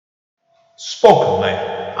Spokenly,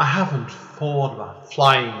 I haven't thought about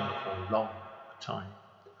flying for a long time.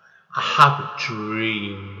 I haven't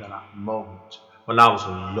dreamed of that moment when I was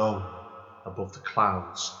alone above the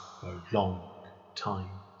clouds for a long time.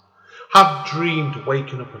 I have dreamed of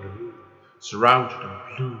waking up in a room surrounded in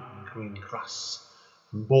blue and green grass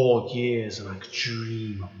for more years than I could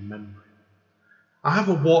dream of remembering. I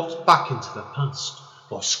haven't walked back into the past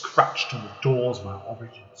or scratched on the doors of my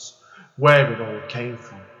origins, where it all came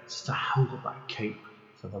from, since I held up that cape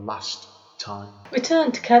for the last time.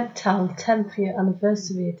 Return to Kent Town 10th Year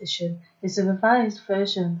Anniversary Edition is a revised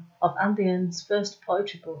version of Andy N's first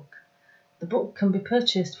poetry book. The book can be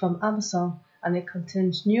purchased from Amazon and it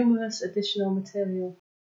contains numerous additional material.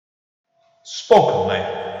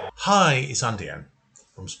 Spokenly. Hi, it's Andy N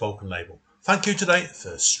from Spoken Label. Thank you today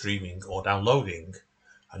for streaming or downloading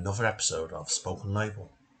another episode of Spoken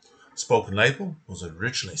Label. Spoken Label was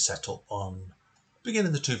originally set up on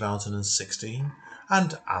beginning of 2016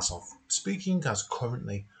 and as of speaking has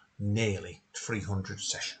currently nearly 300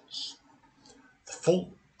 sessions. The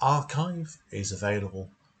full archive is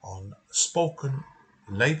available on Spoken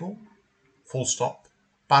Label full stop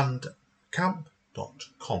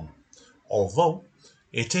bandcamp.com, although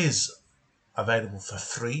it is available for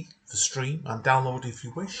free for stream and download if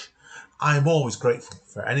you wish. I am always grateful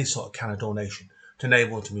for any sort of kind of donation to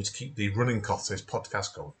enable me to keep the running costs of this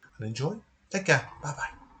podcast going. And enjoy. Take care. Bye bye.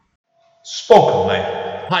 Spoken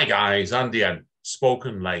Label. Hi guys, Andy N,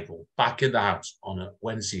 Spoken Label, back in the house on a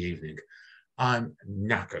Wednesday evening. I'm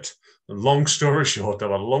knackered. Long story short,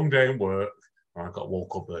 I've had a long day in work. I got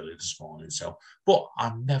woke up early this morning, but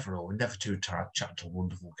I'm never too tired to chat to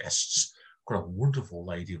wonderful guests. I've got a wonderful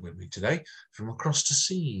lady with me today from across the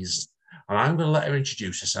seas, and I'm going to let her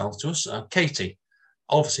introduce herself to us. Katie,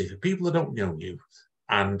 obviously, for people that don't know you,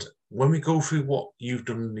 and when we go through what you've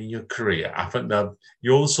done in your career, I think that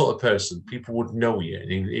you're the sort of person people would know you,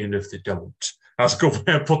 even if they don't. That's a good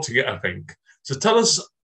way of putting it, I think. So tell us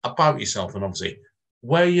about yourself and obviously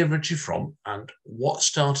where you're originally from and what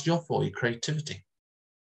started you off for your creativity.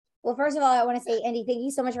 Well, first of all, I want to say, Andy, thank you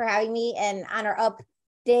so much for having me. And on our up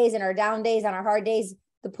days and our down days, on our hard days,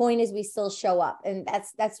 the point is we still show up. And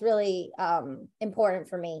that's really important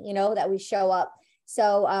for me, that we show up.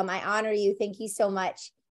 So I honor you. Thank you so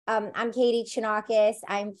much. I'm Katie Chinakis.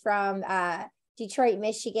 I'm from Detroit,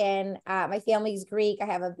 Michigan. My family's Greek. I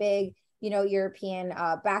have a big, European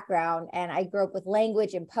background, and I grew up with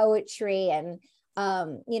language and poetry and,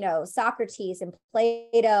 Socrates and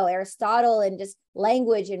Plato, Aristotle, and just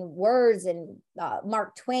language and words and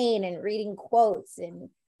Mark Twain and reading quotes and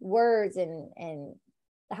words and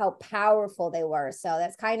how powerful they were. So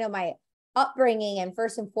that's kind of my upbringing. And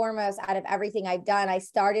first and foremost, out of everything I've done, I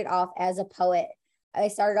started off as a poet. I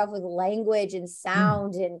started off with language and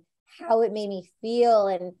sound and how it made me feel.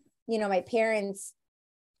 And, my parents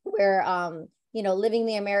were, living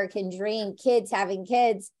the American dream, having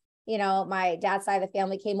kids, my dad's side of the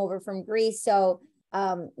family came over from Greece. So,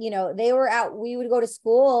 they were out, we would go to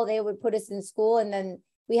school, they would put us in school, and then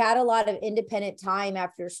we had a lot of independent time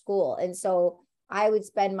after school. And so I would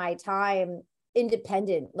spend my time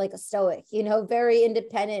independent, like a stoic, very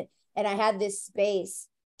independent. And I had this space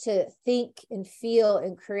to think and feel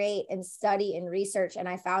and create and study and research. And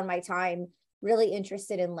I found my time really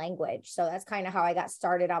interested in language. So that's kind of how I got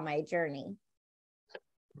started on my journey.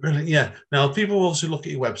 Brilliant, yeah. Now, people also look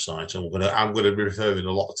at your website, and I'm going to be referring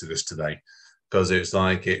a lot to this today because it's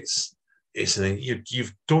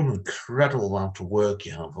you've done an incredible amount of work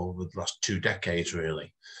you have over the last 2 decades,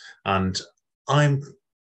 really. And I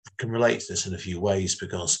can relate to this in a few ways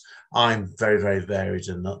because I'm very, very varied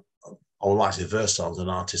and I would like to say versatile as an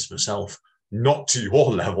artist myself, not to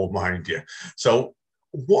your level, mind you. So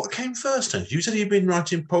what came first then? You said you've been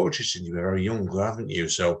writing poetry since you were very young, haven't you?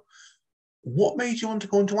 So what made you want to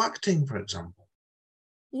go into acting, for example?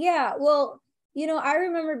 Yeah, well, I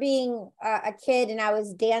remember being a kid and I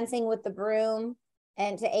was dancing with the broom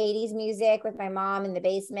and to 80s music with my mom in the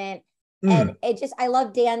basement. And I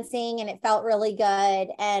loved dancing and it felt really good.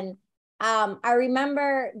 And I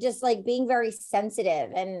remember just like being very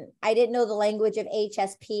sensitive, and I didn't know the language of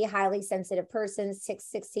HSP, highly sensitive persons.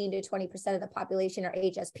 16 to 20% of the population are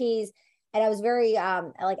HSPs. And I was very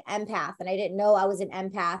like empath, and I didn't know I was an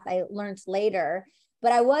empath. I learned later,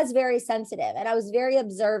 but I was very sensitive and I was very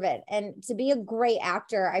observant. And to be a great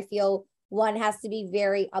actor, I feel one has to be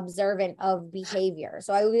very observant of behavior.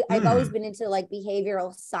 So I've always been into like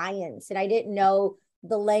behavioral science, and I didn't know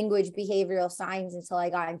the language behavioral science until I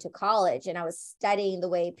got into college, and I was studying the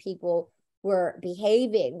way people were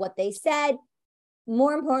behaving, what they said,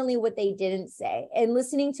 more importantly, what they didn't say, and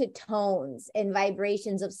listening to tones and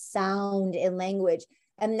vibrations of sound and language.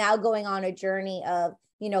 am now going on a journey of,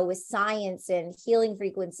 with science and healing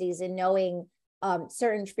frequencies and knowing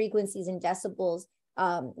certain frequencies and decibels,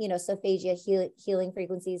 Sophia healing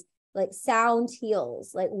frequencies, like sound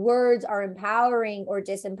heals, like words are empowering or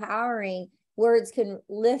disempowering. Words can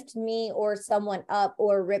lift me or someone up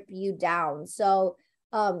or rip you down. So,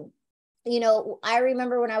 I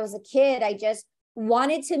remember when I was a kid, I just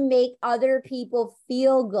wanted to make other people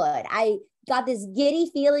feel good. I got this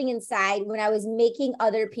giddy feeling inside when I was making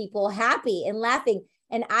other people happy and laughing.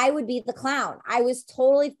 And I would be the clown. I was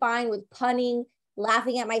totally fine with punning,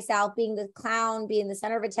 laughing at myself, being the clown, being the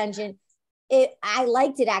center of attention. I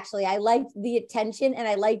liked it, actually. I liked the attention, and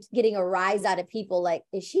I liked getting a rise out of people. Like,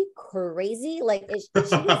 is she crazy? Like, is she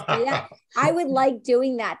just do that? I would like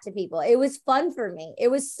doing that to people. It was fun for me.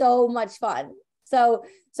 It was so much fun. So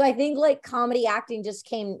I think like comedy acting just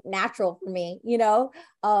came natural for me, yeah.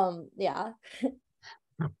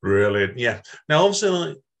 Brilliant. Yeah. Now,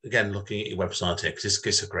 obviously, again, looking at your website here, because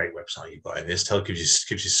it's a great website you've got in this, gives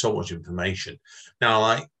you so much information. Now,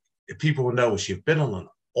 like, if people will notice, you've been on an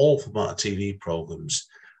awful amount of TV programs,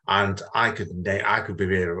 and I could be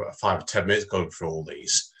here 5 or 10 minutes going through all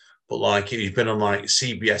these. But like, you've been on like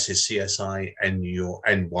CBS's CSI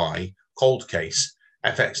NY, Cold Case,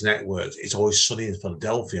 FX Networks, It's Always Sunny in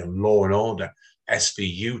Philadelphia, and Law and Order,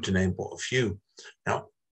 SVU, to name but a few. Now,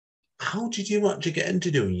 how did you actually get into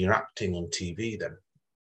doing your acting on TV then?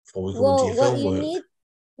 Before we go into your film work?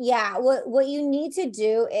 What you need to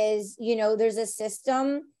do is, there's a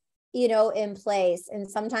system, in place. And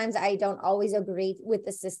sometimes I don't always agree with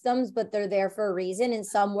the systems, but they're there for a reason. And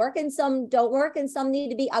some work and some don't work, and some need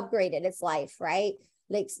to be upgraded. It's life, right?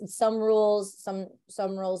 Like some rules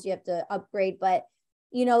you have to upgrade, but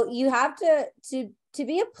you have to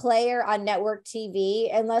be a player on network TV,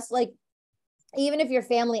 unless like, even if your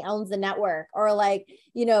family owns the network, or like,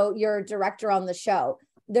 you're a director on the show,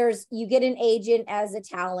 you get an agent as a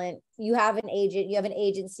talent. You have an agent, you have an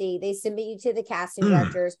agency. They submit you to the casting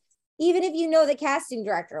directors. Even if you know the casting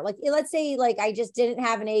director, like let's say like I just didn't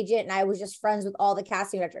have an agent and I was just friends with all the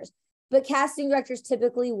casting directors, but casting directors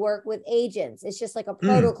typically work with agents. It's just like a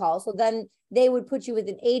protocol. So then they would put you with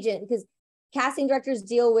an agent, because casting directors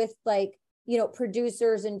deal with like,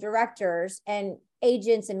 producers and directors, and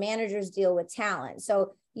agents and managers deal with talent.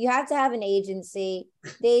 So you have to have an agency.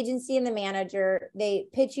 The agency and the manager, they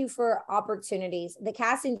pitch you for opportunities. The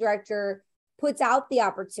casting director puts out the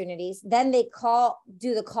opportunities. Then they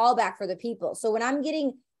do the callback for the people. So when I'm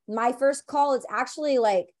getting my first call, it's actually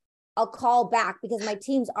like a call back, because my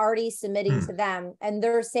team's already submitting to them and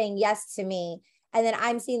they're saying yes to me. And then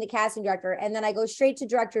I'm seeing the casting director, and then I go straight to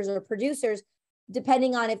directors or producers,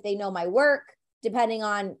 depending on if they know my work, depending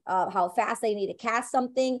on how fast they need to cast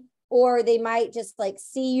something, or they might just like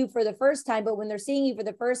see you for the first time. But when they're seeing you for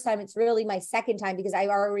the first time, it's really my second time, because I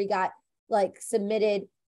already got like submitted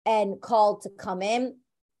and called to come in.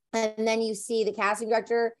 And then you see the casting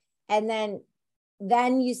director, and then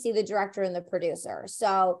you see the director and the producer.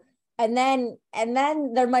 So, and then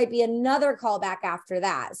there might be another callback after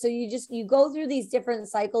that. So you go through these different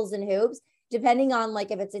cycles and hoops, depending on like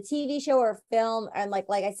if it's a TV show or a film, and like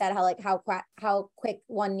I said, how quick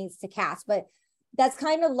one needs to cast. But that's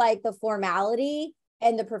kind of like the formality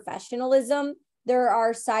and the professionalism. There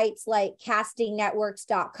are sites like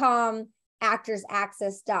castingnetworks.com,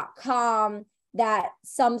 actorsaccess.com, that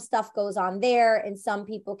some stuff goes on there, and some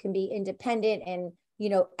people can be independent and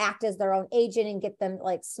act as their own agent and get them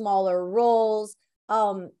like smaller roles.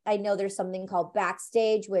 I know there's something called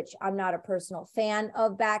Backstage, which I'm not a personal fan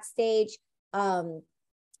of Backstage. I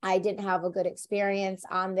didn't have a good experience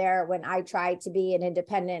on there when I tried to be an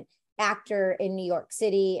independent actor in New York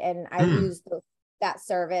City, and I used that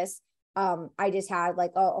service. I just had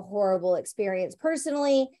like a horrible experience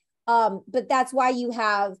personally. But that's why you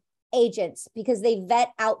have agents, because they vet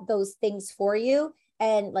out those things for you,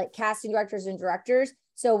 and like casting directors and directors.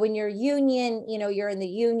 So when you're union, you're in the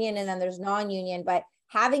union, and then there's non-union, but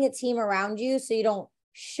having a team around you so you don't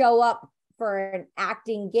show up for an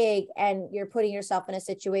acting gig and you're putting yourself in a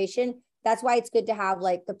situation. That's why it's good to have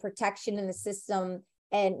like the protection in the system,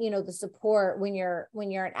 and the support when you're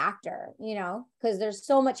an actor, because there's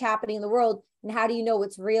so much happening in the world, and how do you know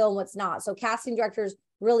what's real and what's not? So casting directors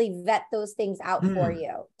really vet those things out for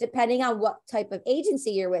you, depending on what type of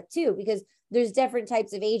agency you're with too, because there's different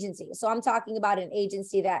types of agencies. So I'm talking about an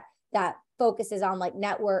agency that focuses on like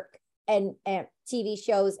network and TV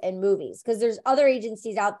shows and movies, because there's other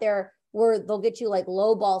agencies out there where they'll get you like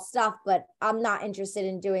lowball stuff, but I'm not interested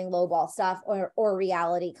in doing lowball stuff or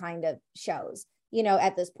reality kind of shows,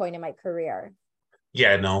 at this point in my career.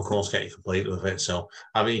 Yeah, no, of course, get you complete with it. So,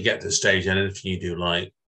 I mean, you get to the stage, and if you do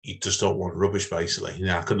like you just don't want rubbish, basically.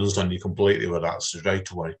 Yeah, I can understand you completely with that straight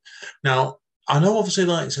away. Now, I know, obviously,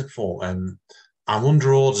 like I said before, I'm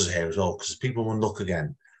under orders here as well, because people will look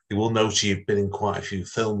again. They will notice you've been in quite a few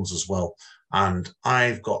films as well. And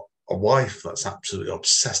I've got a wife that's absolutely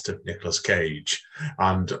obsessed with Nicolas Cage.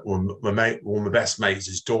 And one of my best mates,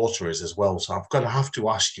 his daughter is as well. So I've got to have to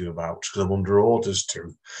ask you about, because I'm under orders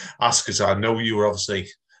to ask, because I know you were obviously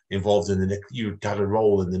involved in you had a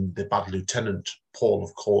role in the Bad Lieutenant Paul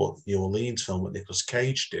of Court New Orleans film that Nicolas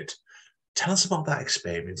Cage did. Tell us about that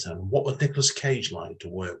experience and what was Nicolas Cage like to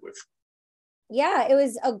work with? Yeah, it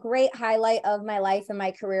was a great highlight of my life and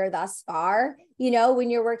my career thus far. You know, when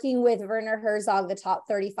you're working with Werner Herzog, the top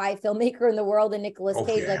 35 filmmaker in the world, and Nicolas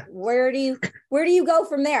Cage, like where do you go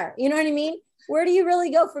from there? You know what I mean? Where do you really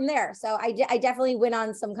go from there? So I definitely went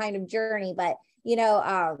on some kind of journey, but you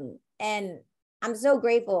know, and I'm so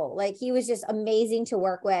grateful. Like he was just amazing to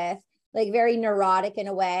work with, like very neurotic in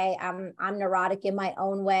a way. I'm neurotic in my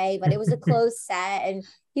own way, but it was a closed set, and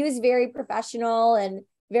he was very professional and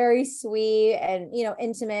very sweet and, you know,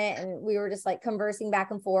 intimate. And we were just like conversing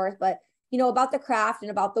back and forth, but, you know, about the craft and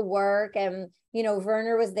about the work. And, you know,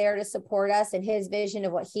 Werner was there to support us and his vision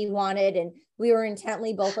of what he wanted. And we were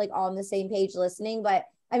intently both like on the same page listening. But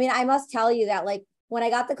I mean, I must tell you that like when I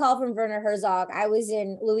got the call from Werner Herzog, I was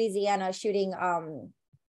in Louisiana shooting, I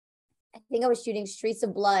think I was shooting Streets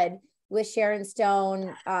of Blood with Sharon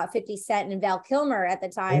Stone, 50 Cent and Val Kilmer at the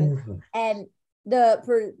time. Mm-hmm. And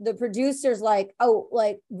the producer's like, oh,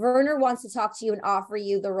 like Werner wants to talk to you and offer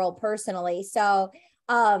you the role personally. So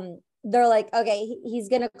they're like, okay, he's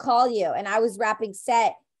gonna call you. And I was wrapping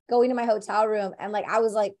set, going to my hotel room, and like I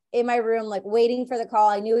was like in my room, like waiting for the call.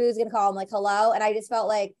 I knew he was gonna call. I'm like, hello. And I just felt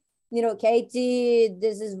like, you know, Katie,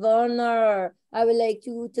 this is Werner. I would like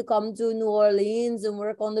you to come to New Orleans and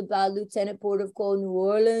work on the Bad Lieutenant Port of Call New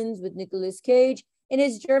Orleans with Nicolas Cage in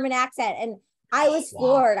his German accent. And I was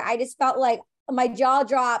floored. I just felt like my jaw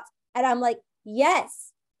dropped, and I'm like,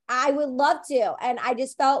 yes, I would love to. And I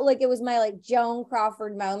just felt like it was my like Joan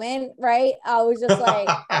Crawford moment, right? I was just like,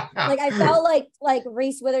 like I felt like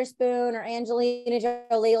Reese Witherspoon or Angelina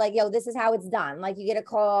Jolie, like, yo, this is how it's done. Like you get a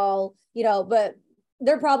call, you know, but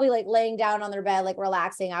they're probably like laying down on their bed, like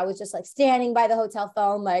relaxing. I was just like standing by the hotel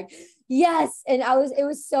phone, like, yes. And it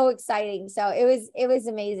was so exciting. So it was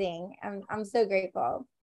amazing. I'm so grateful.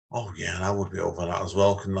 Oh yeah, and I would be over that as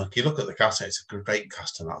well. And like you look at the cast, it's a great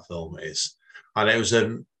cast in that film. It is, and it was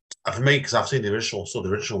for me because I've seen the original, saw the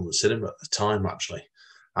original in the cinema at the time actually,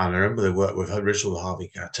 and I remember they worked with original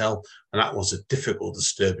Harvey Keitel, and that was a difficult,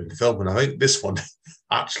 disturbing film. And I think this one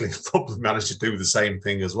actually probably managed to do the same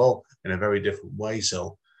thing as well in a very different way.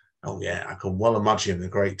 So, oh yeah, I can well imagine the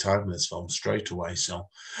great time in this film straight away. So,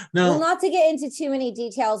 now, well, not to get into too many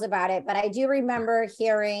details about it, but I do remember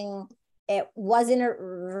hearing. It wasn't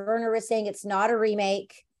Werner was saying it's not a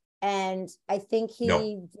remake, and I think he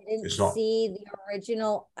didn't see the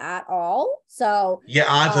original at all. So yeah,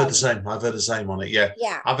 I've heard the same. I've heard the same on it. Yeah,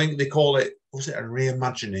 yeah. I think they call it, was it a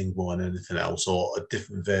reimagining more than anything else, or a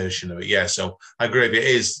different version of it? Yeah, so I agree with you.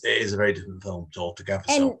 It is a very different film altogether.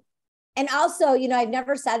 And also, you know, I've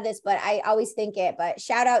never said this, but I always think it. But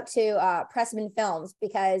shout out to Pressman Films,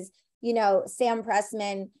 because you know Sam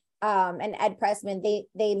Pressman. And Ed Pressman,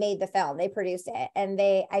 they made the film, they produced it, and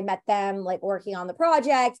I met them like working on the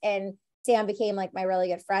project, and Sam became like my really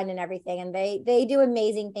good friend and everything, and they do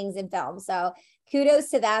amazing things in film. So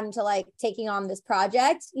kudos to them to like taking on this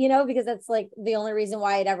project, you know, because that's like the only reason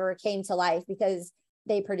why it ever came to life, because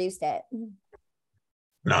they produced it.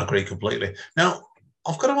 No, I agree completely. Now,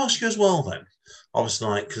 I've got to ask you as well then, obviously,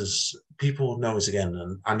 like, because people know us again,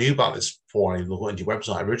 and I knew about this before I looked at your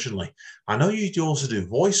website originally. I know you do also do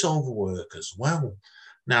voiceover work as well.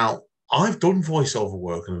 Now, I've done voiceover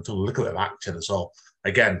work and I've done a little bit of acting as well,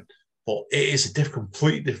 again, but it is a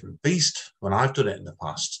completely different beast when I've done it in the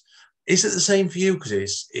past. Is it the same for you? Because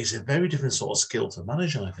it's a very different sort of skill to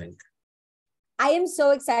manage, I think. I am so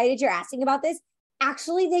excited you're asking about this.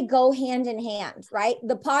 Actually, they go hand in hand, right?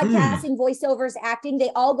 The podcasting, voiceovers, acting,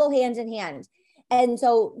 they all go hand in hand. And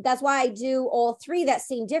so that's why I do all three that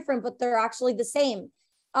seem different, but they're actually the same.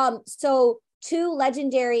 So two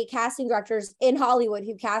legendary casting directors in Hollywood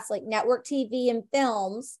who cast like network TV and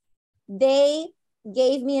films, they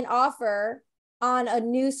gave me an offer on a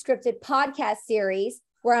new scripted podcast series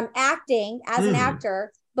where I'm acting as an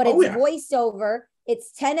actor, but it's voiceover.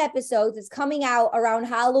 It's 10 episodes. It's coming out around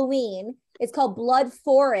Halloween. It's called Blood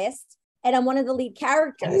Forest, and I'm one of the lead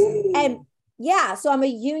characters. Ooh. And yeah, so I'm a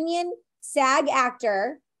union SAG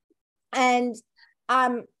actor, and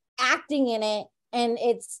I'm acting in it, and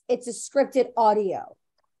it's a scripted audio.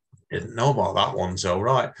 Didn't know about that one, so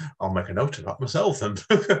right, I'll make a note of that myself then,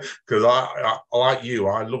 because I like you,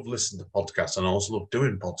 I love listening to podcasts and I also love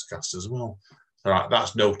doing podcasts as well. So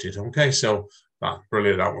that's noted. Okay, so that's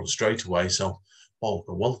brilliant. That one straight away. So, well,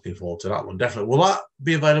 I'm looking forward to that one definitely. Will that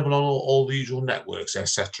be available on all the usual networks,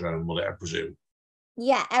 etc.? And will it, I presume?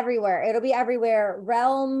 Yeah, everywhere. It'll be everywhere.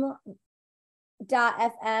 Realm.fm,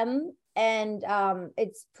 and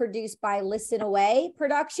it's produced by Listen Away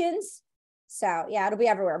Productions. So yeah, it'll be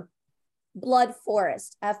everywhere. Blood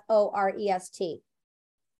Forest, Forest.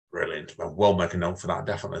 Brilliant. Well, we'll make a note for that,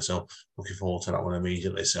 definitely. So looking forward to that one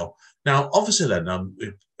immediately. So now, obviously, then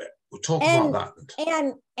we'll talk about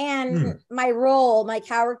that. And my role, my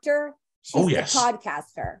character, she's the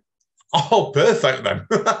podcaster. Oh, perfect then.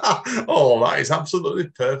 Oh, that is absolutely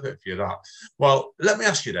perfect for you, that. Well, let me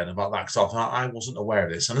ask you then about that, because I wasn't aware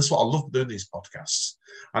of this. And that's what I love doing these podcasts.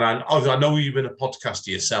 And I know you've been a podcaster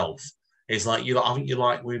yourself. It's like, I think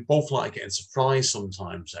we both like getting surprised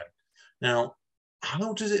sometimes then. Now,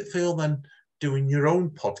 how does it feel then doing your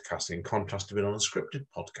own podcast in contrast to being on a scripted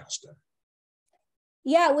podcast?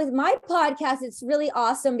 Yeah, with my podcast, it's really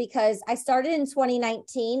awesome because I started in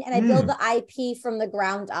 2019 and I built the IP from the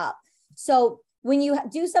ground up. So when you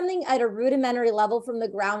do something at a rudimentary level from the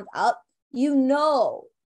ground up, you know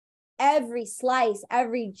every slice,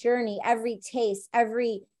 every journey, every taste,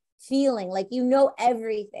 every feeling, like you know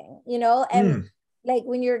everything, and like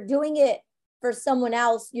when you're doing it for someone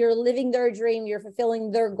else, you're living their dream, you're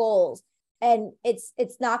fulfilling their goals, and it's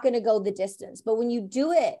not going to go the distance. But when you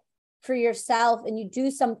do it for yourself and you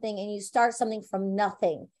do something and you start something from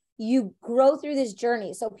nothing, you grow through this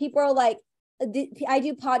journey. So people are like, I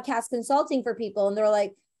do podcast consulting for people, and they're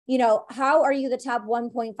like, how are you the top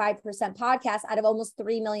 1.5% podcast out of almost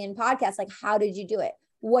 3 million podcasts? Like, how did you do it?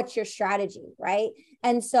 What's your strategy? Right.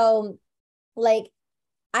 And so like,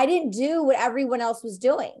 I didn't do what everyone else was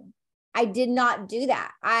doing. I did not do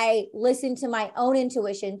that. I listened to my own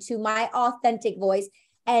intuition, to my authentic voice,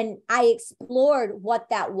 and I explored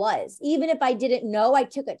what that was. Even if I didn't know, I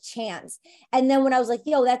took a chance. And then when I was like,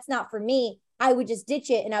 that's not for me, I would just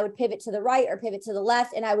ditch it and I would pivot to the right or pivot to the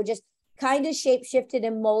left. And I would just kind of shape shift it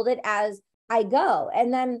and mold it as I go.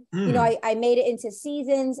 And then, I made it into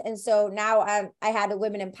seasons. And so now I had a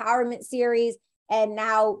women empowerment series, and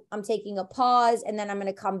now I'm taking a pause, and then I'm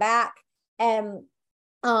going to come back, and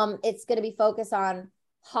it's going to be focused on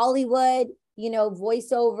Hollywood,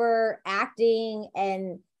 voiceover, acting,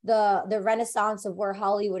 and the renaissance of where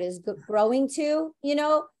Hollywood is growing to,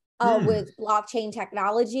 with blockchain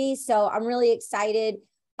technology. So I'm really excited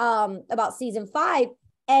about season 5.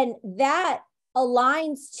 And that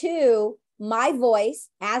aligns to my voice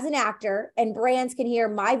as an actor, and brands can hear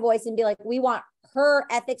my voice and be like, we want her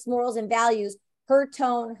ethics, morals, and values, her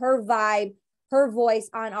tone, her vibe, her voice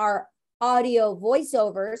on our audio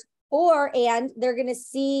voiceovers. And they're going to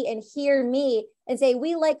see and hear me and say,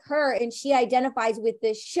 we like her and she identifies with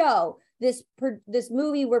this show, this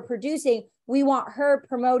movie we're producing. We want her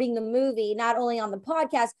promoting the movie, not only on the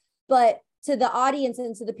podcast, but to the audience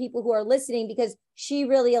and to the people who are listening, because she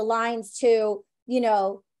really aligns to,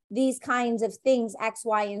 these kinds of things, X,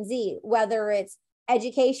 Y, and Z, whether it's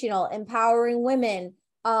educational, empowering women,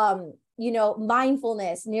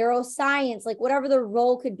 mindfulness, neuroscience, like whatever the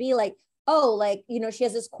role could be, like, she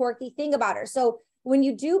has this quirky thing about her. So when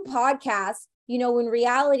you do podcasts, when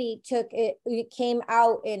reality it came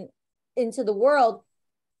out into the world,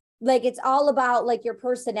 like it's all about like your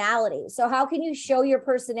personality. So how can you show your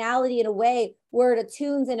personality in a way where it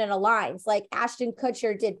attunes and it aligns? Like Ashton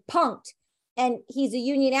Kutcher did Punk'd, and he's a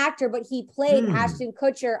union actor, but he played Ashton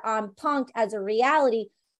Kutcher on Punk'd as a reality.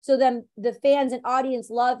 So then the fans and audience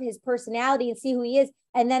love his personality and see who he is,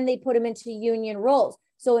 and then they put him into union roles.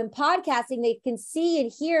 So in podcasting, they can see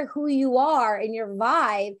and hear who you are and your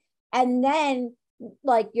vibe, and then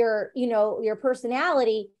like your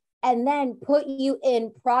personality, and then put you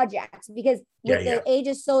in projects. Because with the age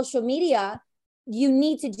of social media, you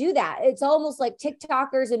need to do that. It's almost like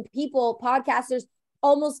TikTokers and podcasters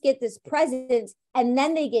almost get this presence and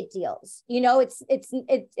then they get deals.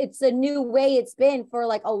 It's a new way it's been for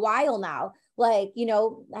like a while now, like,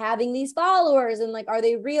 having these followers and like, are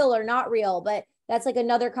they real or not real? But that's like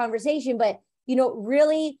another conversation. But,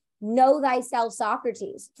 really know thyself,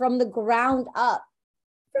 Socrates, from the ground up,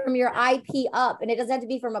 from your IP up. And it doesn't have to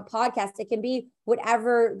be from a podcast. It can be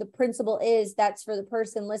whatever the principle is that's for the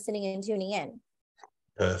person listening and tuning in.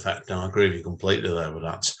 Perfect. No, I agree with you completely there with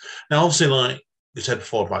that. Now, obviously, like you said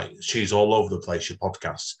before, like she's all over the place, your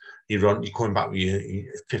podcast. You're coming back with your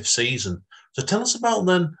 5th season. So tell us about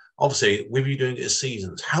then, obviously, with you doing it as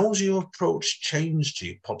seasons, how has your approach changed to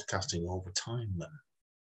your podcasting over time then?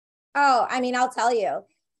 Oh, I mean, I'll tell you.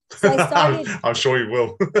 So I started. I'm sure you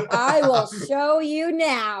will. I will show you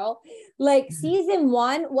now. Like season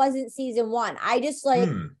 1 wasn't season 1. I just like,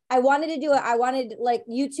 I wanted to do it. I wanted like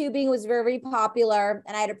YouTubing was very popular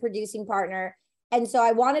and I had a producing partner. And so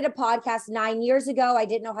I wanted a podcast 9 years ago. I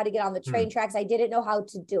didn't know how to get on the train tracks. I didn't know how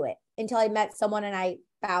to do it until I met someone and I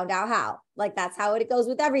found out how. Like that's how it goes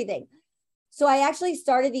with everything. So I actually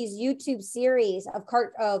started these YouTube series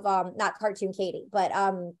of not Cartoon Katie, but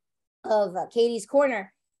of Katie's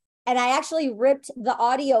Corner. And I actually ripped the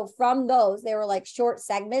audio from those. They were like short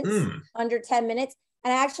segments under 10 minutes.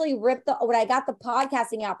 And I actually ripped when I got the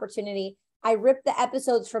podcasting opportunity, I ripped the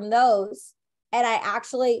episodes from those and I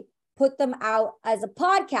actually put them out as a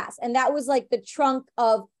podcast. And that was like the trunk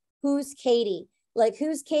of Who's Katie? Like,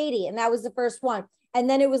 Who's Katie? And that was the first one. And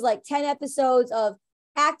then it was like 10 episodes of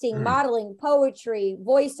acting, modeling, poetry,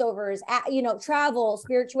 voiceovers, travel,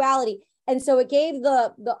 spirituality. And so it gave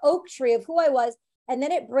the oak tree of who I was. And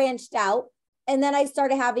then it branched out. And then I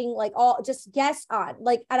started having like all just guests on,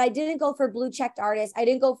 like, and I didn't go for blue checked artists. I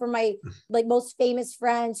didn't go for my like most famous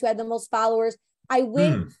friends who had the most followers. I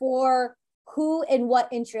went for who and what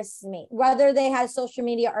interests me, whether they had social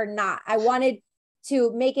media or not. I wanted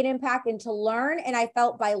to make an impact and to learn. And I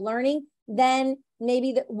felt by learning, then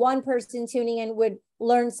maybe the one person tuning in would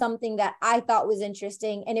learn something that I thought was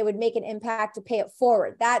interesting and it would make an impact to pay it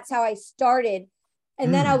forward. That's how I started.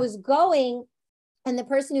 And then I was going. And the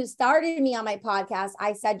person who started me on my podcast,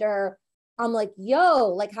 I said to her, I'm like, yo,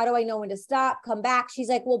 like, how do I know when to stop, come back? She's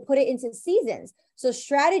like, well, put it into seasons. So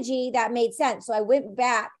strategy, that made sense. So I went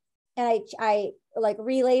back and I like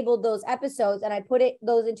relabeled those episodes and I put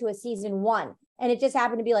those into a season 1. And it just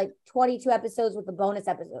happened to be like 22 episodes with a bonus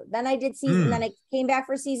episode. Then I did then I came back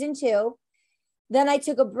for season 2. Then I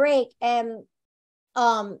took a break and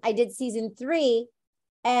I did season 3.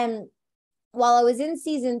 And while I was in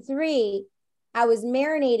season 3, I was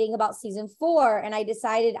marinating about season 4 and I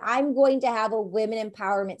decided I'm going to have a women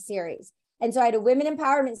empowerment series. And so I had a women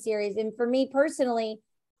empowerment series. And for me personally,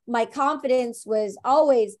 my confidence was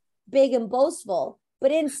always big and boastful,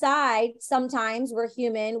 but inside, sometimes we're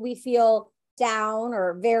human. We feel down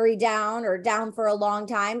or very down or down for a long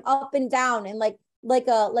time, up and down. And like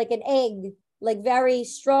an egg, like very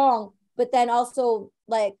strong, but then also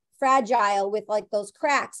like fragile with like those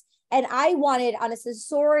cracks. And I wanted, on a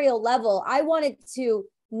sensorial level, I wanted to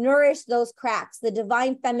nourish those cracks, the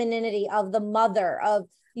divine femininity of the mother, of,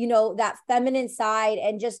 that feminine side,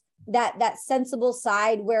 and just that sensible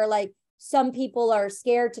side where like some people are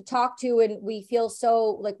scared to talk to and we feel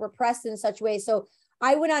so like repressed in such ways. So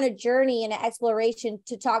I went on a journey and an exploration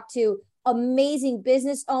to talk to amazing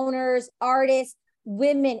business owners, artists,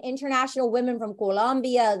 women, international women from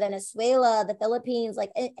Colombia, Venezuela, the Philippines,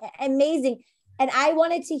 like amazing. And I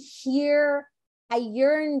wanted to I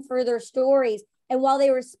yearned for their stories. And while they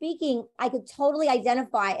were speaking, I could totally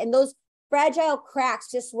identify. And those fragile cracks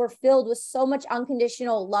just were filled with so much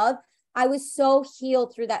unconditional love. I was so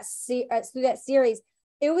healed through that series.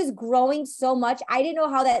 It was growing so much. I didn't know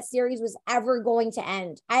how that series was ever going to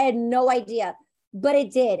end. I had no idea, but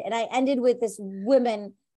it did. And I ended with this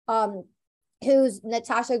woman who's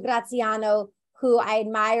Natasha Graziano, who I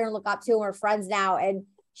admire and look up to, and we're friends now. And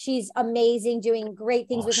she's amazing, doing great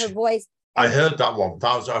things with her voice. I heard that one.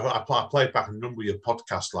 I played back a number of your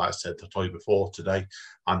podcasts, like I said, I told you before today.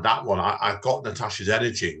 And that one, I got Natasha's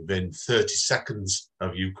energy within 30 seconds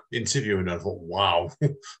of you interviewing her. I thought, wow,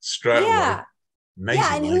 straight away.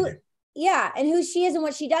 Amazing. And who she is and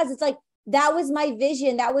what she does. It's like, that was my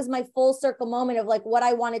vision. That was my full circle moment of like what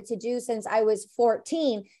I wanted to do since I was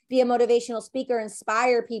 14, be a motivational speaker,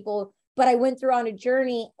 inspire people. But I went through on a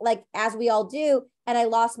journey, like as we all do, and I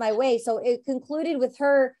lost my way. So it concluded with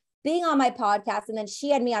her being on my podcast. And then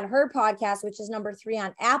she had me on her podcast, which is number 3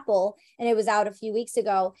 on Apple. And it was out a few weeks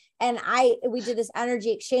ago. And we did this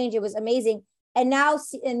energy exchange. It was amazing. And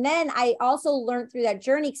then I also learned through that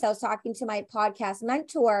journey, because I was talking to my podcast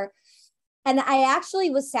mentor, and I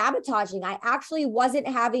actually was sabotaging. I actually wasn't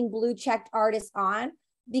having blue checked artists on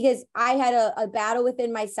because I had a battle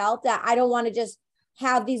within myself that I don't want to just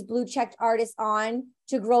have these blue checked artists on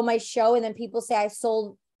to grow my show. And then people say I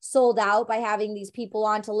sold out by having these people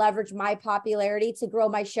on to leverage my popularity to grow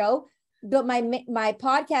my show. But my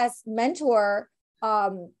podcast mentor,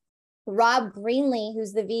 Rob Greenlee,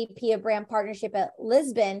 who's the VP of brand partnership at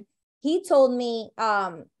Lisbon, he told me,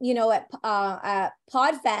 at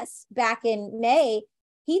Podfest back in May,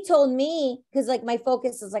 he told me, because like my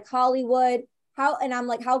focus is like Hollywood, and I'm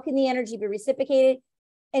like, how can the energy be reciprocated?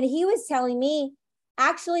 And he was telling me,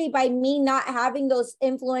 actually, by me not having those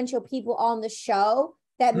influential people on the show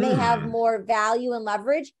that may have more value and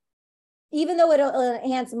leverage, even though it'll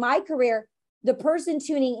enhance my career, the person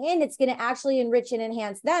tuning in, it's going to actually enrich and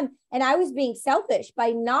enhance them. And I was being selfish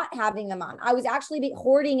by not having them on. I was actually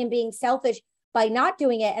hoarding and being selfish by not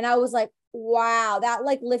doing it. And I was like, wow, that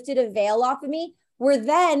like lifted a veil off of me, where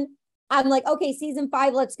then I'm like, okay, season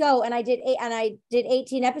 5, let's go. And I did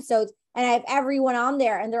 18 episodes, and I have everyone on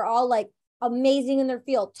there, and they're all like amazing in their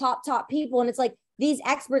field, top people. And it's like these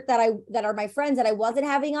experts that are my friends that I wasn't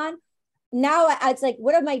having on. Now it's like,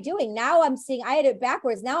 what am I doing? Now I'm seeing, I had it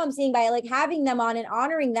backwards. Now I'm seeing by like having them on and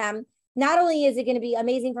honoring them, not only is it going to be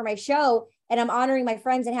amazing for my show, and I'm honoring my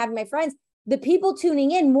friends and having my friends, the people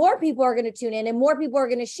tuning in, more people are going to tune in, and more people are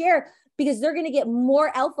going to share, because they're going to get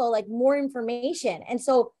more alpha, like more information. And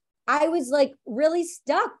so I was like really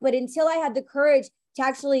stuck, but until I had the courage to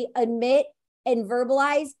actually admit and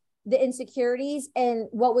verbalize the insecurities and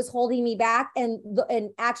what was holding me back, and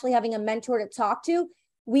actually having a mentor to talk to,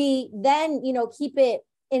 we then, keep it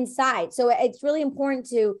inside. So it's really important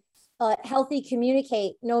to healthy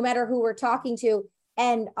communicate, no matter who we're talking to,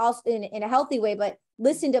 and also in a healthy way, but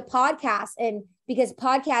listen to podcasts. And because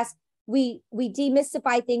podcasts, we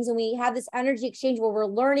demystify things, and we have this energy exchange where we're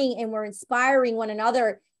learning and we're inspiring one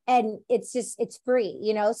another. And it's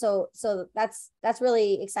free, so that's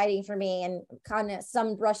really exciting for me, and kind of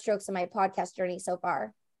some brushstrokes in my podcast journey so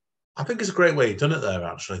far. I think it's a great way you've done it there,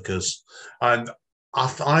 actually, because I've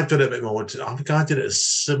done it a bit more. I think I did it a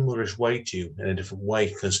similarish way to you in a different way,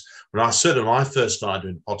 because when I first started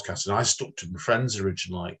doing podcasting, I stuck to my friends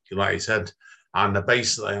originally, like you said, and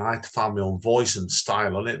basically I had to find my own voice and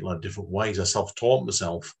style on it in like different ways. I self-taught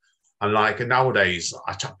myself. And like nowadays,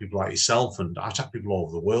 I chat to people like yourself, and I chat to people all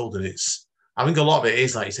over the world. And I think a lot of it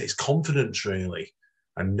is, like you say, it's confidence, really,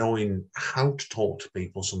 and knowing how to talk to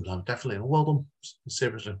people sometimes. Definitely. Well done.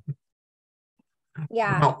 Seriously.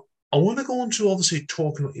 Yeah. Now, I want to go on to obviously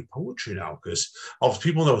talking about your poetry now, because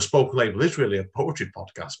obviously people know Spoken Label is really a poetry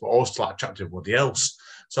podcast, but also like chat to everybody else.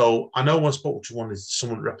 So I know I spoke to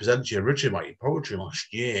someone that represents you originally about your poetry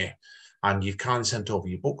last year, and you've kindly sent over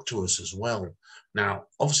your book to us as well. Now,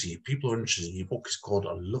 obviously, people are interested in your book. Is called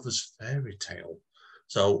A Lover's Fairy Tale.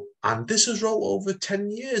 So, and this has wrote over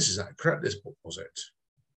 10 years. Is that correct? This book, was it?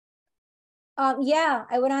 Yeah,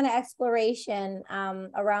 I went on an exploration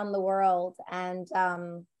around the world, and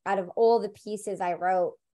out of all the pieces I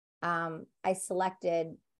wrote, I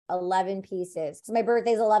selected 11 pieces, because my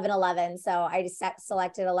birthday is 11/11. So I just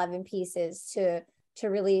selected 11 pieces to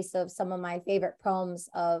release of some of my favorite poems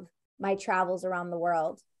of my travels around the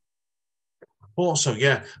world. Also,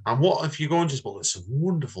 yeah. And what if you go into this book? There's some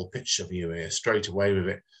wonderful pictures of you here straight away with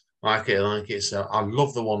it. Like it. So I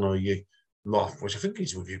love the one where you laugh, which I think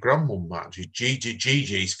is with your grandmum, actually.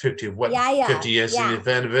 Gigi's 50 years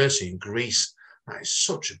anniversary in Greece. That is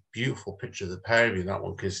such a beautiful picture of the pair of you, that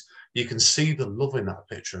one, because you can see the love in that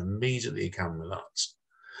picture immediately. You can with that.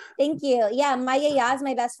 Thank you. Yeah, my yaya is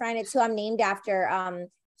my best friend. It's who I'm named after.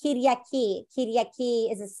 Kyriaki.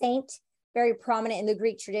 Kyriaki is a saint, very prominent in the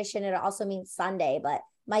Greek tradition. It also means Sunday, but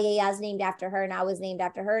my yaya is named after her, and I was named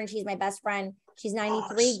after her, and she's my best friend. She's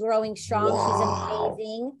 93, growing strong. Wow. She's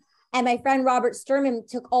amazing. And my friend Robert Sturman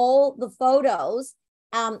took all the photos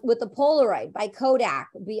with the Polaroid by Kodak.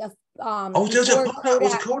 It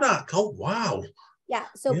was Kodak. Oh, wow. Yeah.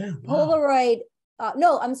 So yeah, Polaroid. Wow.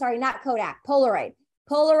 No, I'm sorry, not Kodak. Polaroid.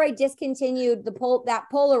 Polaroid discontinued that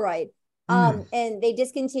Polaroid, and they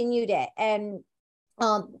discontinued it. And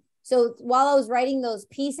so while I was writing those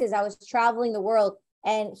pieces, I was traveling the world,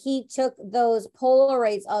 and he took those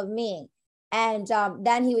Polaroids of me, and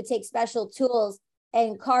then he would take special tools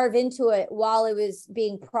and carve into it while it was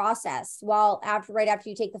being processed. Right after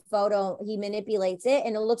you take the photo, he manipulates it,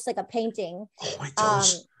 and it looks like a painting. Oh, it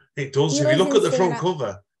does. It does. If you look at the front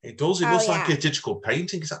cover, it does. It looks like a digital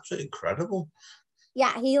painting. It's absolutely incredible.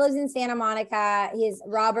 Yeah, he lives in Santa Monica. He's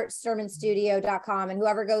robertsturmanstudio.com, and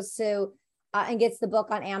whoever goes to and gets the book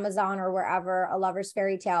on Amazon or wherever, A Lover's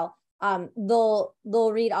Fairy Tale, they'll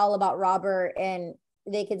read all about Robert, and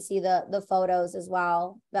they can see the photos as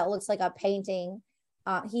well. That looks like a painting.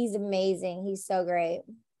 He's amazing. He's so great.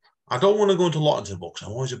 I don't want to go into a lot into books.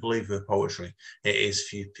 I'm always a believer of poetry. It is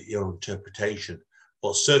for your interpretation,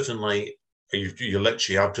 but certainly you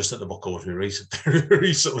literally have just sent the book over to me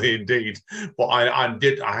recently indeed. But I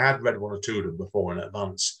had read one or two of them before in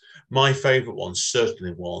advance. My favorite one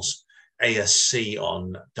certainly was ASC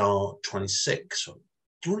on Dark 26. So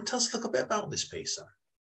do you want to tell us a little bit about this piece, then?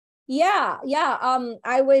 Yeah.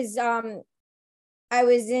 I was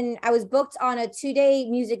booked on a 2-day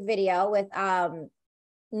music video with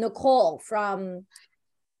Nicole from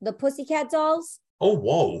the Pussycat Dolls. Oh,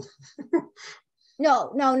 whoa.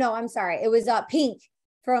 No, I'm sorry. It was Pink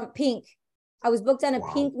from Pink. I was booked on a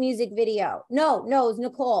Pink music video. No, it was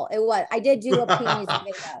Nicole. It was. I did do a Pink music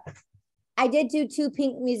video. I did do 2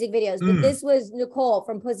 Pink music videos, but this was Nicole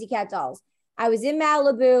from Pussycat Dolls. I was in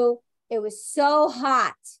Malibu. It was so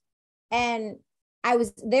hot. And I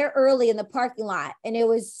was there early in the parking lot, and it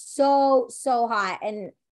was so hot.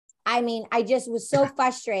 And I mean, I just was so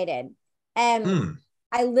frustrated. And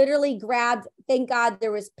I literally grabbed, thank God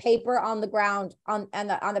there was paper on the ground on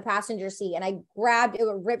the passenger seat. And I grabbed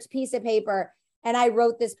a ripped piece of paper and I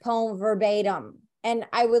wrote this poem verbatim. And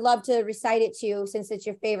I would love to recite it to you since it's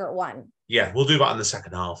your favorite one. Yeah, we'll do that in the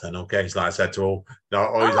second half then, okay? So like I said to all,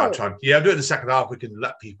 always like trying, do it in the second half. We can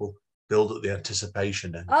let people build up the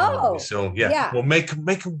anticipation then. So we'll make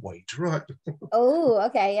them wait, right? Oh,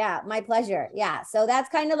 okay, yeah, my pleasure. Yeah, so that's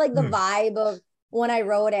kind of like the vibe of when I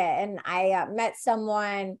wrote it. And I met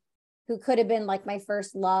someone who could have been like my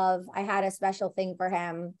first love. I had a special thing for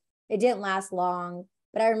him. It didn't last long,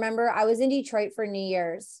 but I remember I was in Detroit for New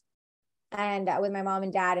Year's and with my mom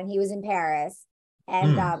and dad, and he was in Paris.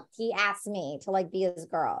 And he asked me to like be his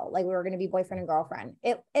girl, like we were going to be boyfriend and girlfriend.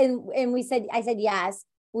 I said yes.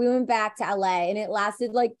 We went back to LA, and it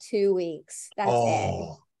lasted like 2 weeks. That's it.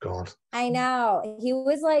 Oh God. I know. He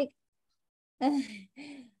was like,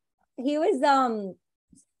 he was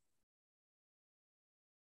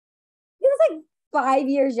like 5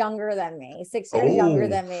 years younger than me, 6 years younger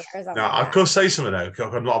than me, or something. Now, I could say something now.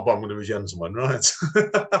 I'm not a bomb when he was gentleman, right?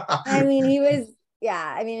 I mean, he was.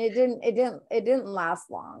 Yeah, I mean, it didn't last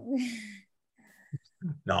long.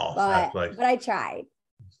 No, but I tried.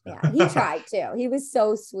 Yeah, he tried too. He was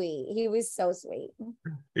so sweet.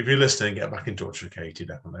 If you're listening, get back in touch with Katie,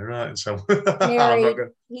 definitely, right? So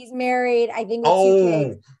he's married, I think, with 2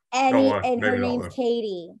 kids. And her name's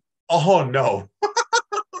Katie. Oh no.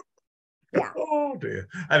 Yeah. Oh dear.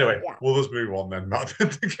 Anyway, we'll just move on then, Matt. In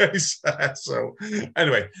the case. So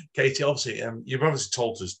anyway, Katie, obviously, you've obviously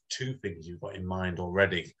told us 2 things you've got in mind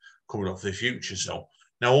already coming up for the future. So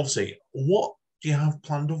now, obviously, what do you have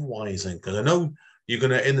planned otherwise then? Because I know you're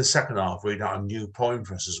going to, in the second half, read out a new poem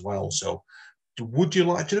for us as well. So would you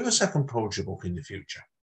like to do a second poetry book in the future?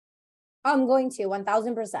 I'm going to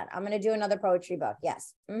 1,000%. I'm going to do another poetry book.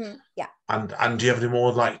 Yes. Yeah. And do you have any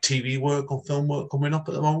more like TV work or film work coming up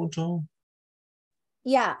at the moment, or?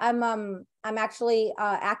 Yeah, I'm actually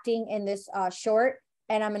acting in this short,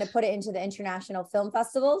 and I'm going to put it into the international film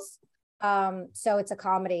festivals. So it's a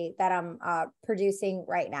comedy that I'm producing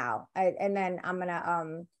right now, and then I'm going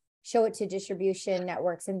to show it to distribution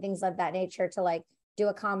networks and things of that nature to like do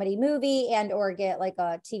a comedy movie and or get like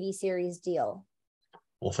a TV series deal.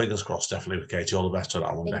 Well, fingers crossed, definitely with Katie. All the best on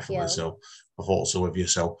that one, definitely. You. So I thought so with you.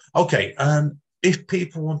 So okay, if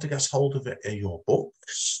people want to get hold of it in your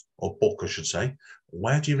books, or book, I should say,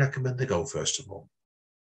 where do you recommend they go first of all?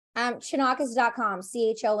 Chonacas.com,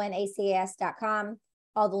 CHONACAS.com.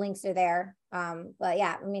 All the links are there. But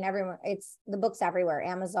yeah, I mean, everyone, it's the book's everywhere.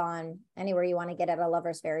 Amazon, anywhere you want to get it, A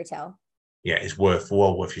Lover's Fairy Tale. Yeah, it's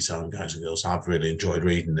well worth your time, guys and girls. I've really enjoyed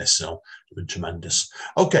reading this, so it's been tremendous.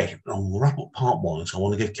 Okay, I'll wrap up part 1. So I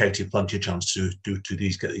want to give Katie plenty of chance to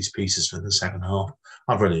get these pieces for the second half.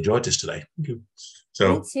 I've really enjoyed this today. Thank you.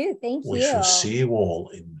 So me too. Thank you. We shall see you all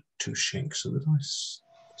in 2 shakes of the dice.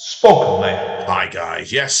 Spoken Label. Hi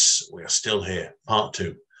guys. Yes, we are still here. Part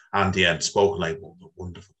 2. And the end. Spoken Label. The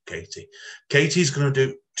wonderful Katie. Katie's going to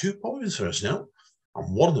do 2 poems for us now.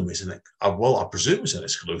 And one of them is I presume it's an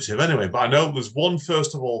exclusive anyway, but I know there's one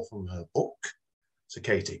first of all from her book. So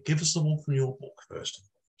Katie, give us the one from your book first.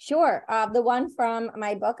 Sure. The one from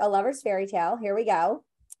my book, A Lover's Fairy Tale. Here we go.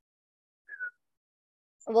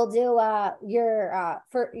 We'll do your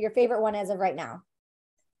favorite one as of right now.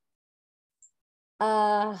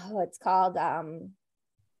 It's called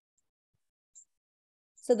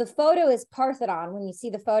so the photo is Parthenon when you see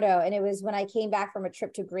the photo, and it was when I came back from a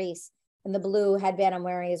trip to Greece. And the blue headband I'm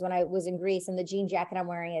wearing is when I was in Greece, and the jean jacket I'm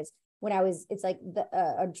wearing is when it's like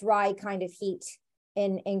a dry kind of heat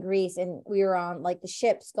in Greece. And we were on like the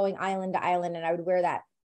ships going island to island, and I would wear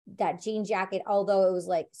that jean jacket, although it was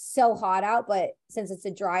like so hot out, but since it's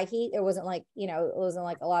a dry heat, it wasn't like, it wasn't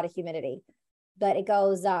like a lot of humidity. But it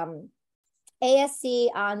goes,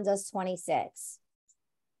 ASC Ondas 26.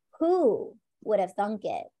 Who would have thunk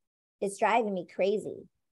it? It's driving me crazy,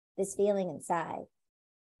 this feeling inside.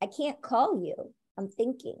 I can't call you. I'm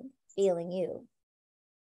thinking, feeling you.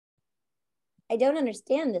 I don't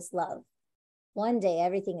understand this love. One day,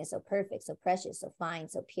 everything is so perfect, so precious, so fine,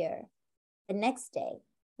 so pure. The next day,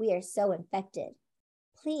 we are so infected.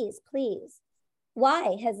 Please, please,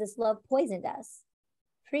 why has this love poisoned us?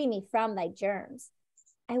 Free me from thy germs.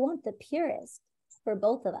 I want the purest for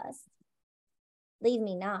both of us. Leave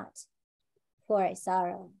me not, for I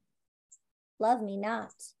sorrow. Love me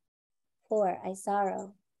not, for I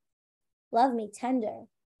sorrow. Love me tender,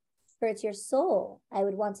 for it's your soul I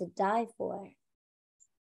would want to die for.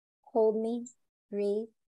 Hold me, breathe,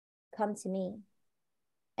 come to me.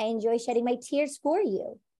 I enjoy shedding my tears for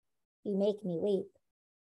you. You make me weep.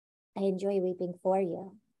 I enjoy weeping for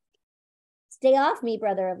you. Stay off me,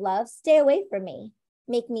 brother of love. Stay away from me.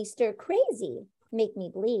 Make me stir crazy. Make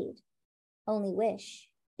me bleed. Only wish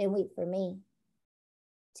and weep for me.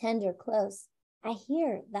 Tender close, I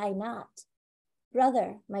hear thy knot.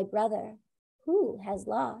 Brother, my brother, who has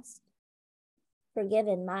lost?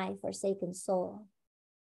 Forgiven my forsaken soul.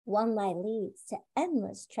 One lie leads to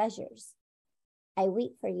endless treasures. I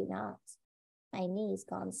weep for you not. My knees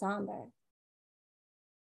gone somber.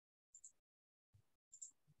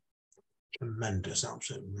 Tremendous,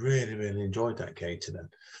 absolutely, really enjoyed that, Katie. Then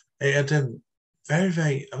it had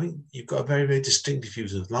very. I mean, you've got a very distinctive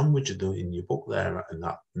use of language in your book there, and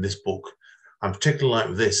in this book, and particularly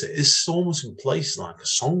like this, it is almost in place like a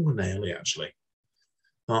song nearly. Actually,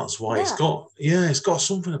 that's why it's got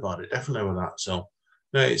something about it, definitely with that. So,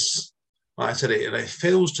 no, it's like I said, it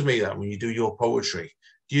feels to me that when you do your poetry,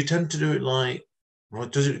 do you tend to do it like, or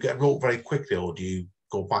does it get wrote very quickly, or do you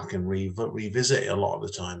go back and revisit it a lot of the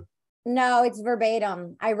time? No, it's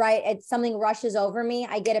verbatim. I write it, something rushes over me.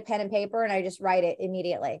 I get a pen and paper and I just write it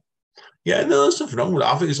immediately. Yeah, no, there's nothing wrong with it.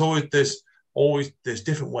 I think it's there's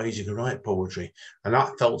different ways you can write poetry. And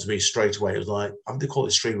that felt to me straight away. It was like, I think they call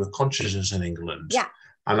it stream of consciousness in England. Yeah.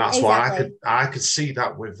 And that's why I could see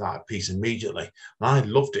that with that piece immediately. And I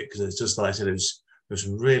loved it because it's just like I said, there's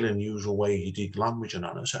a really unusual way you did language and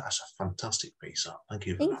that's a fantastic piece. Thank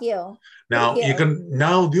you. Thank you. Now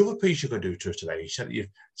the other piece you're going to do to us today. You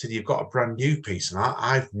said you've got a brand new piece, and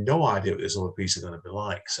I've no idea what this other piece is going to be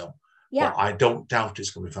like. So yeah, but I don't doubt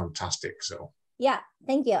it's going to be fantastic. So yeah,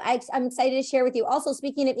 thank you. I'm excited to share with you. Also,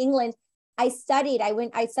 speaking of England, I studied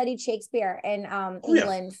Shakespeare in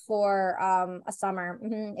England for a summer.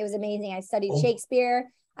 It was amazing. I studied Shakespeare.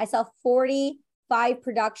 I saw 45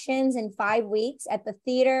 productions in 5 weeks at the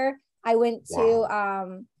theater. I went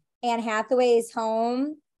to Anne Hathaway's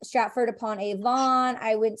home, Stratford-upon-Avon.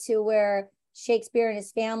 I went to where Shakespeare and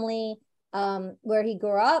his family, where he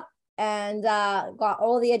grew up, and got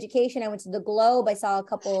all the education. I went to the Globe. I saw a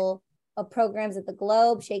couple of programs at the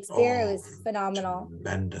Globe. Shakespeare, it was phenomenal.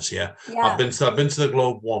 Tremendous, yeah. I've been to the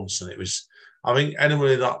Globe once, and it was. I think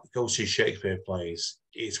anybody that goes to see Shakespeare plays,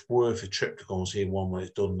 it's worth a trip to go and see one when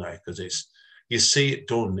it's done there, because you see it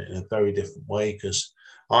done in a very different way. Because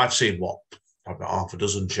I've seen probably half a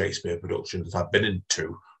dozen Shakespeare productions I've been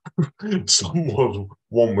into.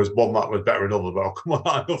 One that was better than others, but I'll come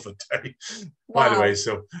on another day. Wow. Anyway,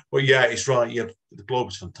 but yeah, it's right. Yeah, the Globe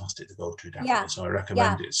is fantastic to go to, definitely. So I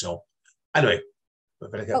recommend it. So anyway, I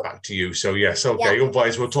better get back to you. So yes, okay. Yeah.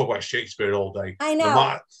 Otherwise, we'll talk about Shakespeare all day. I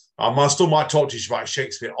know. I still might talk to you about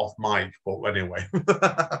Shakespeare off mic, but anyway.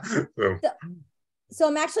 So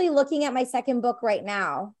I'm actually looking at my second book right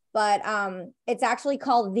now, but it's actually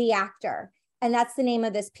called The Actor, and that's the name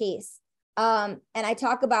of this piece. And I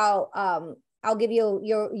talk about, I'll give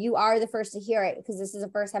you are the first to hear it, because this is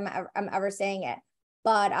the first time I'm ever saying it,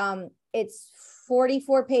 but it's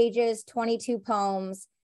 44 pages, 22 poems.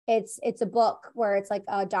 It's a book where it's like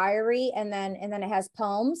a diary, and then it has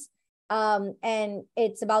poems. And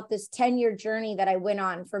it's about this 10-year journey that I went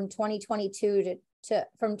on from 2022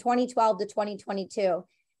 from 2012 to 2022.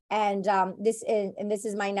 And this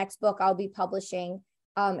is my next book I'll be publishing.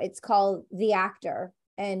 It's called The Actor.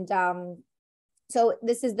 And so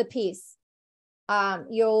this is the piece.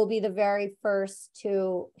 You'll be the very first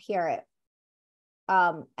to hear it.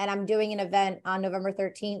 And I'm doing an event on November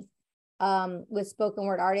 13th with spoken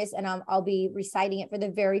word artists, and I'll be reciting it for the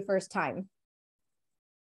very first time.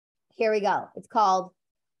 Here we go. It's called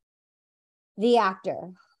The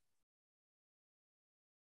Actor.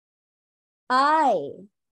 I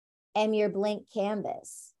am your blank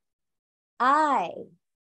canvas. I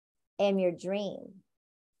am your dream.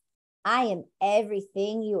 I am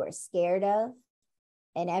everything you are scared of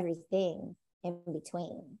and everything in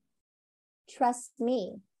between. Trust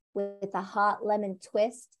me with a hot lemon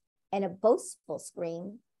twist and a boastful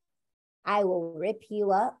scream. I will rip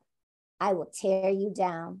you up. I will tear you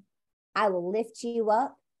down. I will lift you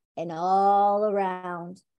up and all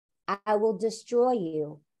around. I will destroy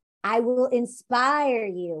you. I will inspire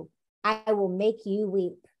you. I will make you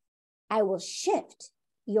weep. I will shift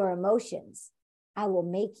your emotions. I will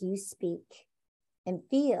make you speak and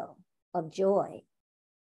feel of joy,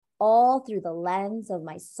 all through the lens of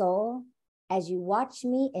my soul, as you watch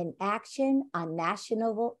me in action on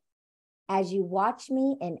national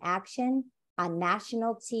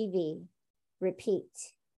TV.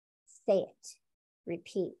 Repeat, Say it.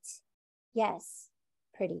 Repeat. Yes,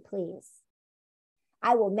 pretty please.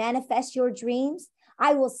 I will manifest your dreams.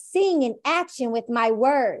 I will sing in action with my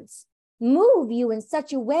words. Move you in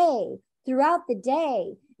such a way throughout the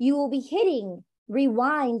day. You will be hitting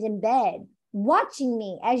rewind in bed, watching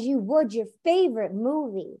me as you would your favorite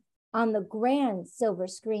movie on the grand silver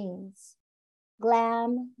screens.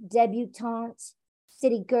 Glam, debutante,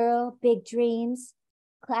 city girl, big dreams,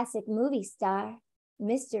 classic movie star,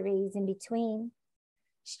 mysteries in between.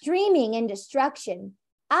 Streaming in destruction,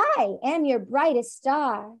 I am your brightest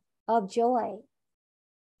star of joy.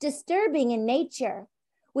 Disturbing in nature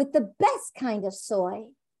with the best kind of soy.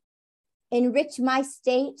 Enrich my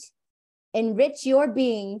state, enrich your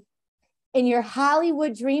being. In your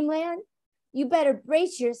Hollywood dreamland, you better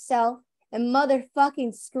brace yourself and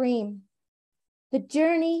motherfucking scream. The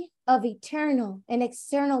journey of eternal and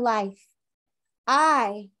external life.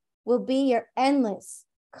 I will be your endless,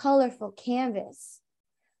 colorful canvas.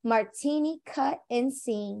 Martini cut and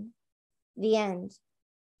scene. The end.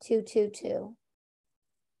 222.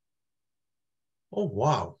 Oh,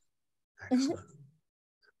 wow. Excellent.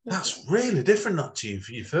 That's really different, that to you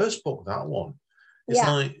for your first book, that one. It's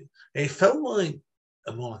like, it felt like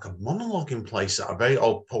more like a monologue in place, a very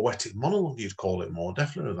old poetic monologue, you'd call it more,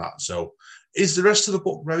 definitely that. So is the rest of the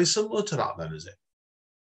book very similar to that then, is it?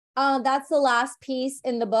 That's the last piece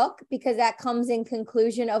in the book because that comes in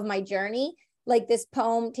conclusion of my journey. Like this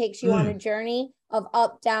poem takes you on a journey of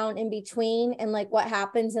up, down, in between, and like what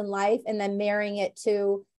happens in life, and then marrying it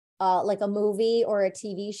to like a movie or a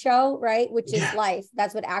TV show, right? Which is life.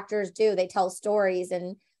 That's what actors do. They tell stories,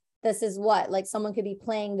 and this is what, like someone could be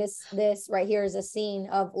playing this right here is a scene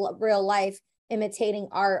of real life, imitating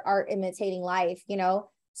art imitating life, you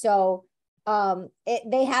know? So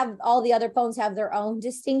they have, all the other poems have their own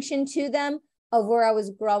distinction to them of where I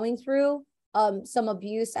was growing through, some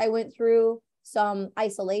abuse I went through, some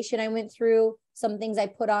isolation I went through, some things I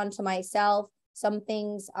put on to myself, some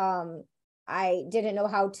things I didn't know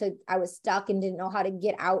how to, I was stuck and didn't know how to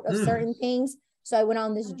get out of certain things. So I went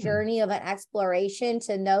on this journey of an exploration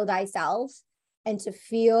to know thyself and to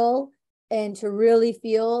feel and to really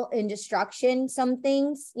feel in destruction some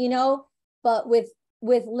things, you know, but with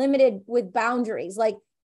limited, with boundaries, like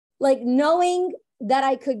knowing that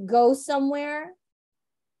I could go somewhere,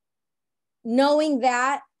 knowing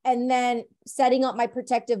that, and then setting up my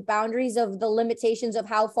protective boundaries of the limitations of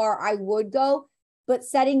how far I would go, but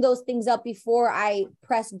setting those things up before I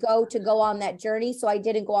press go to go on that journey. So I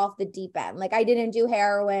didn't go off the deep end. Like I didn't do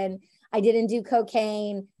heroin. I didn't do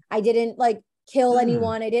cocaine. I didn't like kill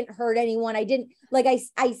anyone. I didn't hurt anyone. I didn't like,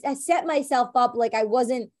 I set myself up like I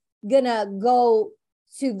wasn't gonna go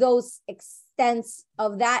to those extents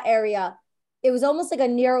of that area. It was almost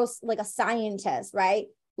like a scientist, right?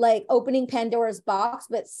 Like opening Pandora's box,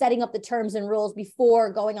 but setting up the terms and rules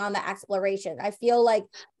before going on the exploration. I feel like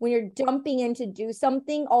when you're jumping in to do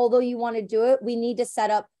something, although you want to do it, we need to set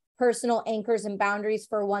up personal anchors and boundaries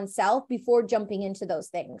for oneself before jumping into those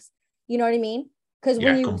things. You know what I mean? Because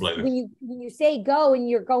when you say go and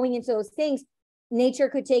you're going into those things, nature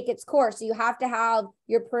could take its course. So you have to have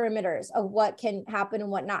your perimeters of what can happen and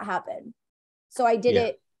what not happen. So I did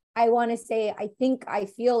it. I want to say, I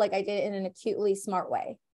feel like I did it in an acutely smart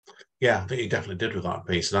way. Yeah, I think you definitely did with that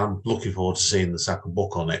piece. And I'm looking forward to seeing the second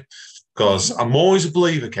book on it, because I'm always a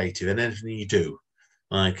believer, Katie, in anything you do,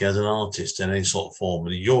 like as an artist in any sort of form.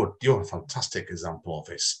 And you're a fantastic example of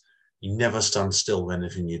this. You never stand still with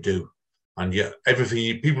anything you do. And yet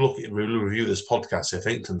people look at review this podcast, they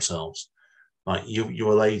think to themselves, like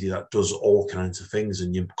you're a lady that does all kinds of things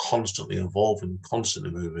and you're constantly evolving,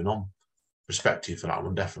 constantly moving on. Respect you for that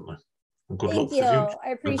one, definitely. And good luck for the future. I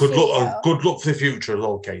appreciate it. Good luck for the future as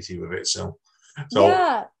well, Katie, with it. So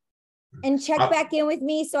yeah. And check back in with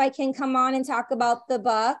me so I can come on and talk about the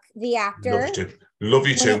book, The Actor. Love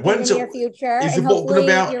you too. When's the near future? Is the book going to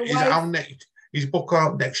be out? Is the book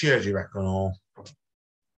out next year, do you reckon? Or?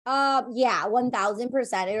 Yeah,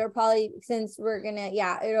 1000%. It'll probably, since we're gonna,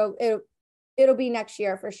 it'll be next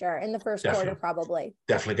year for sure, in the first quarter probably.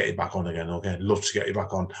 Definitely get you back on again. Okay, love to get you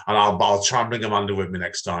back on, and I'll try and bring Amanda with me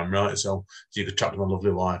next time, right? So you could chat to my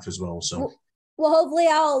lovely wife as well. So. Well, hopefully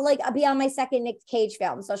I'll be on my second Nick Cage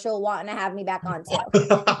film, so she'll want to have me back on too.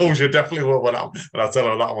 Oh, she definitely will when I'll tell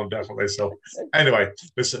her that one, definitely. So anyway,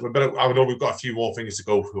 listen, I know we've got a few more things to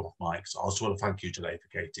go through off mic, so I just want to thank you today for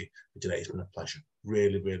Katie. Today it's been a pleasure.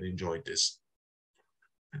 Really, really enjoyed this.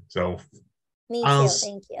 So me too,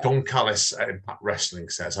 thank you. Don Callis at Impact Wrestling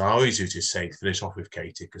says, I always used to say to finish off with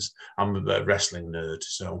Katie because I'm a wrestling nerd.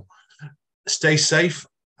 So stay safe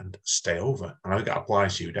and stay over. And I think that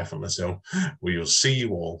applies to you, definitely. So we will see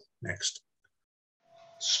you all next.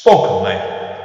 Spoken Label.